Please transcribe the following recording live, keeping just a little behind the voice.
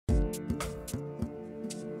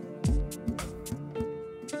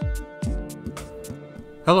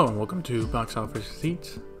Hello and welcome to Box Office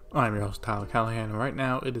Receipts. I'm your host Tyler Callahan, and right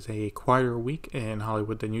now it is a quieter week in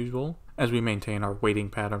Hollywood than usual as we maintain our waiting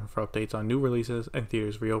pattern for updates on new releases and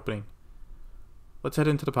theaters reopening. Let's head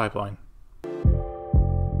into the pipeline.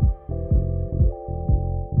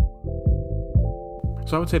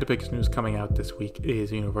 So I would say the biggest news coming out this week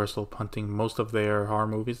is Universal punting most of their horror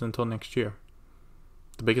movies until next year.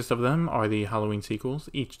 The biggest of them are the Halloween sequels,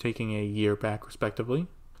 each taking a year back respectively.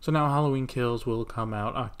 So now Halloween Kills will come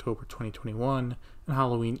out October 2021, and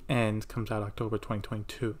Halloween Ends comes out October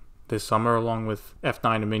 2022. This summer, along with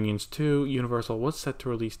F9 and Minions 2, Universal was set to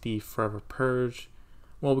release the Forever Purge.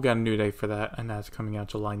 Well, we got a new date for that, and that's coming out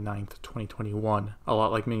July 9th, 2021. A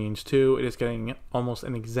lot like Minions 2, it is getting almost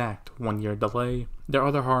an exact 1 year delay. Their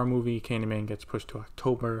other horror movie, Candyman, gets pushed to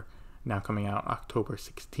October, now coming out October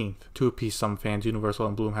 16th. To appease some fans, Universal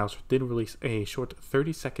and Blumhouse did release a short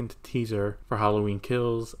 30-second teaser for Halloween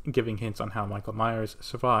Kills, giving hints on how Michael Myers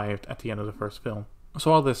survived at the end of the first film.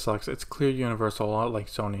 So all this sucks. It's clear Universal, a lot like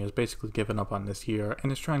Sony, has basically given up on this year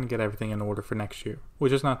and is trying to get everything in order for next year,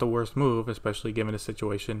 which is not the worst move, especially given the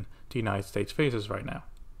situation the United States faces right now.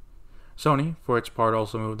 Sony, for its part,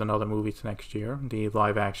 also moved another movie to next year, the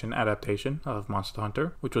live-action adaptation of Monster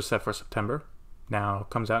Hunter, which was set for September. Now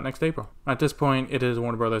comes out next April. At this point, it is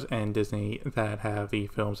Warner Brothers and Disney that have the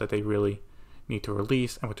films that they really need to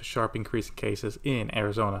release, and with the sharp increase in cases in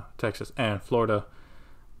Arizona, Texas, and Florida,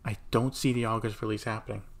 I don't see the August release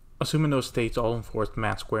happening. Assuming those states all enforced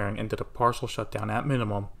mask wearing and did a partial shutdown at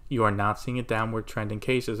minimum, you are not seeing a downward trend in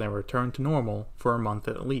cases and return to normal for a month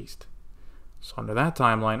at least. So under that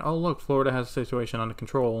timeline, oh look, Florida has the situation under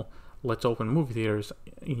control, let's open movie theaters.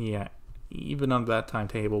 Yeah, even under that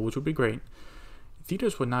timetable, which would be great.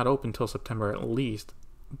 Theaters would not open till September at least,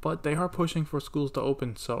 but they are pushing for schools to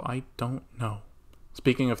open, so I don't know.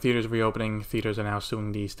 Speaking of theaters reopening, theaters are now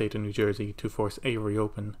suing the state of New Jersey to force a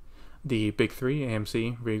reopen. The Big Three,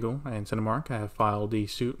 AMC, Regal, and Cinemark, have filed the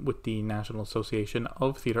suit with the National Association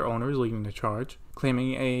of Theater Owners leading the charge,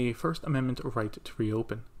 claiming a First Amendment right to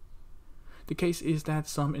reopen. The case is that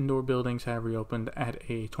some indoor buildings have reopened at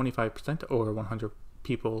a 25% or 100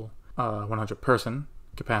 person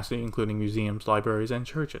capacity, including museums, libraries, and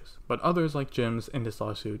churches. But others, like gyms in this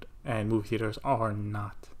lawsuit and movie theaters, are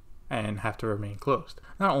not, and have to remain closed.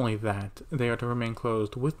 Not only that, they are to remain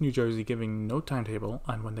closed, with New Jersey giving no timetable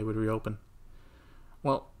on when they would reopen.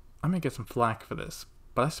 Well, I may get some flack for this,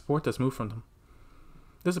 but I support this move from them.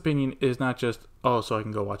 This opinion is not just, oh, so I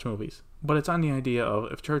can go watch movies, but it's on the idea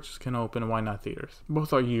of, if churches can open, why not theaters?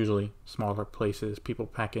 Both are usually smaller places people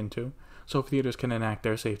pack into, so if theaters can enact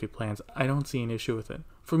their safety plans, I don't see an issue with it.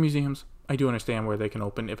 For museums, I do understand where they can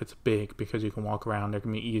open if it's big, because you can walk around, there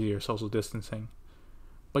can be easier social distancing.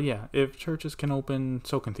 But yeah, if churches can open,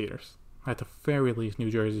 so can theaters. At the very least,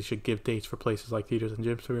 New Jersey should give dates for places like theaters and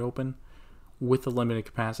gyms to reopen with a limited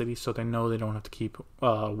capacity, so they know they don't have to keep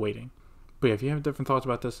waiting. But yeah, if you have different thoughts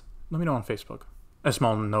about this, let me know on Facebook. A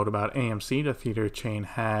small note about AMC, the theater chain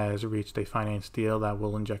has reached a finance deal that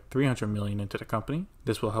will inject $300 million into the company.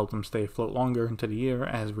 This will help them stay afloat longer into the year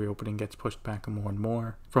as reopening gets pushed back more and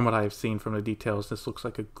more. From what I have seen from the details, this looks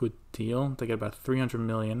like a good deal. They get about $300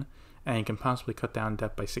 million and can possibly cut down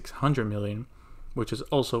debt by $600 million, which is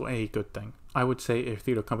also a good thing. I would say if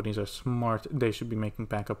theater companies are smart, they should be making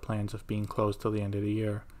backup plans of being closed till the end of the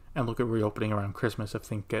year and look at reopening around Christmas if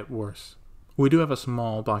things get worse. We do have a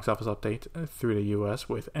small box office update through the US,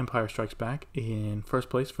 with Empire Strikes Back in first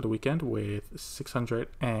place for the weekend with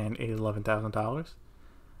 $611,000.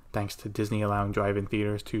 Thanks to Disney allowing drive-in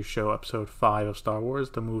theaters to show episode 5 of Star Wars,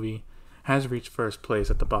 the movie has reached first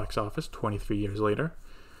place at the box office 23 years later,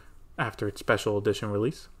 after its special edition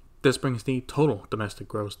release. This brings the total domestic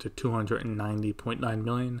gross to $290.9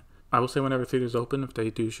 million. I will say whenever theaters open, if they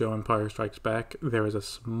do show Empire Strikes Back, there is a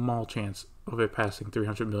small chance of it passing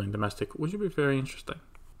 $300 million domestic, which would be very interesting.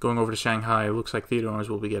 Going over to Shanghai, it looks like theater owners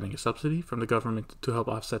will be getting a subsidy from the government to help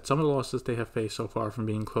offset some of the losses they have faced so far from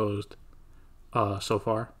being closed.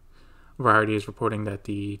 Variety is reporting that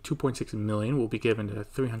the $2.6 million will be given to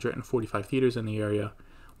 345 theaters in the area,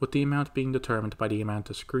 with the amount being determined by the amount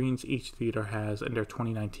of screens each theater has in their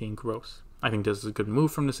 2019 gross. I think this is a good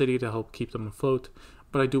move from the city to help keep them afloat,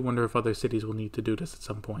 but I do wonder if other cities will need to do this at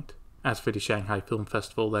some point. As for the Shanghai Film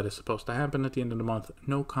Festival that is supposed to happen at the end of the month,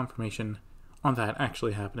 no confirmation on that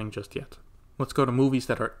actually happening just yet. Let's go to movies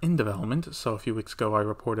that are in development. So a few weeks ago I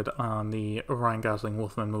reported on the Ryan Gosling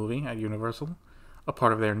Wolfman movie at Universal, a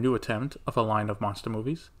part of their new attempt of a line of monster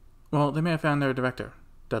movies. Well, they may have found their director.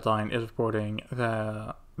 Deadline is reporting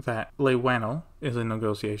that Leigh Whannell is in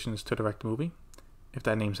negotiations to direct the movie. If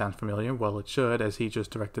that name sounds familiar, well, it should, as he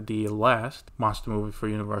just directed the last monster movie for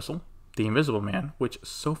Universal. The Invisible Man, which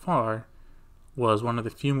so far was one of the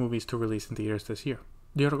few movies to release in theaters this year.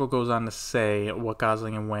 The article goes on to say what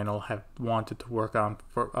Gosling and Whannell have wanted to work on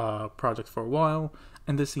for projects for a while,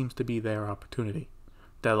 and this seems to be their opportunity.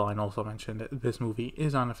 Deadline also mentioned that this movie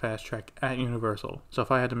is on a fast track at Universal, so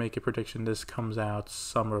if I had to make a prediction, this comes out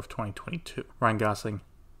summer of 2022. Ryan Gosling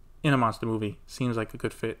in a monster movie seems like a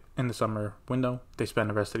good fit in the summer window. They spend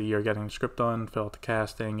the rest of the year getting the script done, fill out the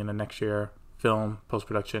casting, and the next year film,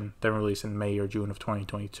 post-production, then release in May or June of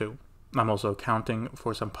 2022. I'm also accounting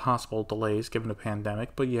for some possible delays given the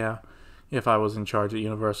pandemic, but yeah, if I was in charge at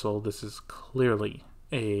Universal, this is clearly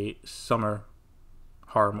a summer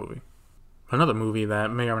horror movie. Another movie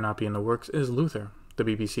that may or may not be in the works is Luther. The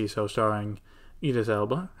BBC show starring Idris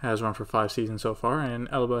Elba has run for 5 seasons so far, and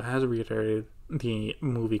Elba has reiterated the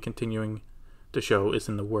movie continuing the show is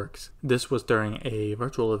in the works. This was during a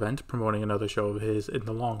virtual event promoting another show of his in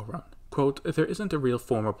the long run. Quote, "There isn't a real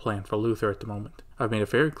formal plan for Luther at the moment. I've made it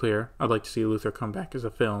very clear I'd like to see Luther come back as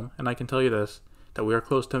a film, and I can tell you this, that we are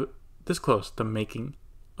close to making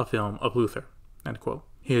a film of Luther." End quote.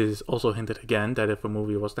 He has also hinted again that if a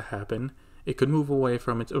movie was to happen, it could move away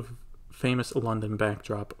from its famous London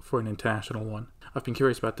backdrop for an international one. I've been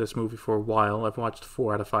curious about this movie for a while. I've watched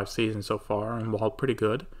 4 out of 5 seasons so far, and while pretty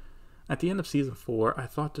good, at the end of season 4, I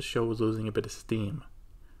thought the show was losing a bit of steam.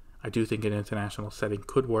 I do think an international setting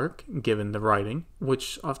could work, given the writing,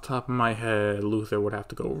 which off the top of my head, Luther would have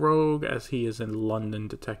to go rogue, as he is a London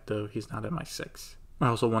detective. He's not MI6. I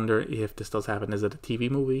also wonder if this does happen, is it a TV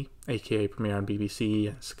movie, aka premiere on BBC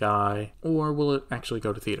and Sky, or will it actually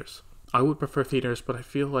go to theaters? I would prefer theaters, but I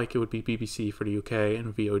feel like it would be BBC for the UK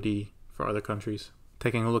and VOD for other countries.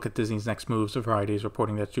 Taking a look at Disney's next moves, Variety is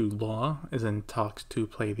reporting that Jude Law is in talks to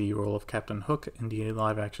play the role of Captain Hook in the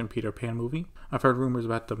live-action Peter Pan movie. I've heard rumors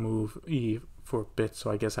about the move for a bit, so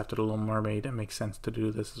I guess after The Little Mermaid, it makes sense to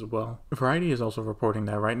do this as well. Variety is also reporting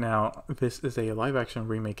that right now, this is a live-action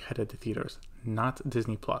remake headed to theaters, not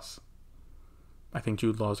Disney+. I think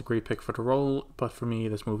Jude Law is a great pick for the role, but for me,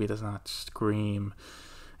 this movie does not scream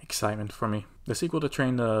excitement for me. The sequel to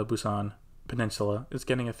Train to Busan, Peninsula, is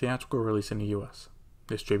getting a theatrical release in the US.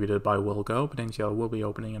 Distributed by Will Go, Peninsula will be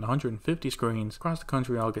opening in 150 screens across the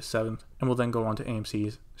country August 7th, and will then go on to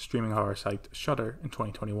AMC's streaming horror site Shudder in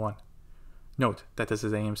 2021. Note that this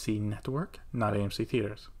is AMC Network, not AMC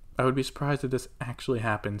Theaters. I would be surprised if this actually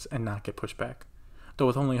happens and not get pushed back. Though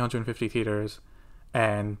with only 150 theaters,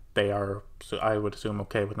 and they are, so I would assume,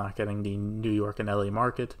 okay with not getting the New York and LA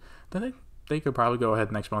market, then they could probably go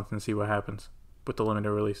ahead next month and see what happens with the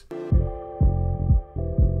limited release.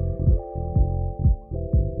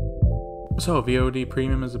 So, VOD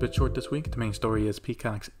Premium is a bit short this week. The main story is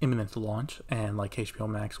Peacock's imminent launch, and like HBO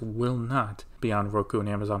Max, will not be on Roku and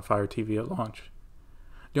Amazon Fire TV at launch.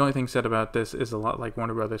 The only thing said about this is a lot like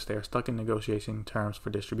Warner Brothers, they are stuck in negotiation terms for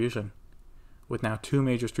distribution. With now 2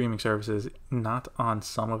 major streaming services not on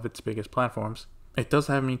some of its biggest platforms, it does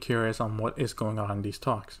have me curious on what is going on in these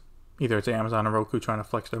talks. Either it's Amazon and Roku trying to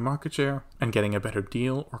flex their market share and getting a better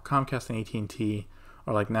deal, or Comcast and AT&T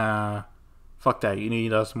are like, nah, fuck that, you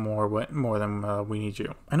need us more than we need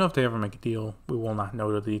you. I know if they ever make a deal, we will not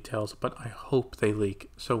know the details, but I hope they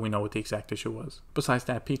leak so we know what the exact issue was. Besides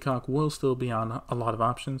that, Peacock will still be on a lot of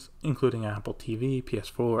options, including Apple TV,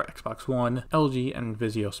 PS4, Xbox One, LG and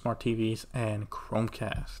Vizio Smart TVs, and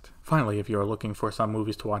Chromecast. Finally, if you're looking for some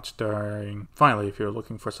movies to watch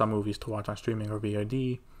on streaming or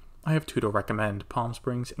VOD, I have 2 to recommend, Palm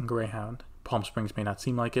Springs and Greyhound. Palm Springs may not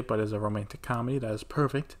seem like it, but is a romantic comedy that is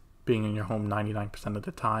perfect, being in your home 99% of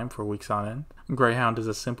the time for weeks on end. Greyhound is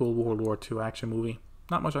a simple World War II action movie.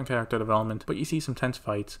 Not much on character development, but you see some tense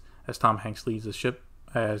fights as Tom Hanks leads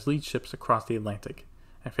ships across the Atlantic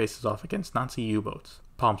and faces off against Nazi U-boats.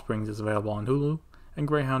 Palm Springs is available on Hulu, and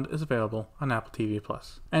Greyhound is available on Apple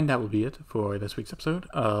TV+. And that will be it for this week's episode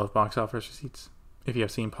of Box Office Receipts. If you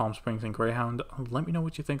have seen Palm Springs and Greyhound, let me know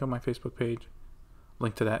what you think on my Facebook page.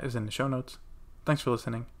 Link to that is in the show notes. Thanks for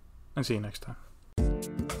listening, and see you next time.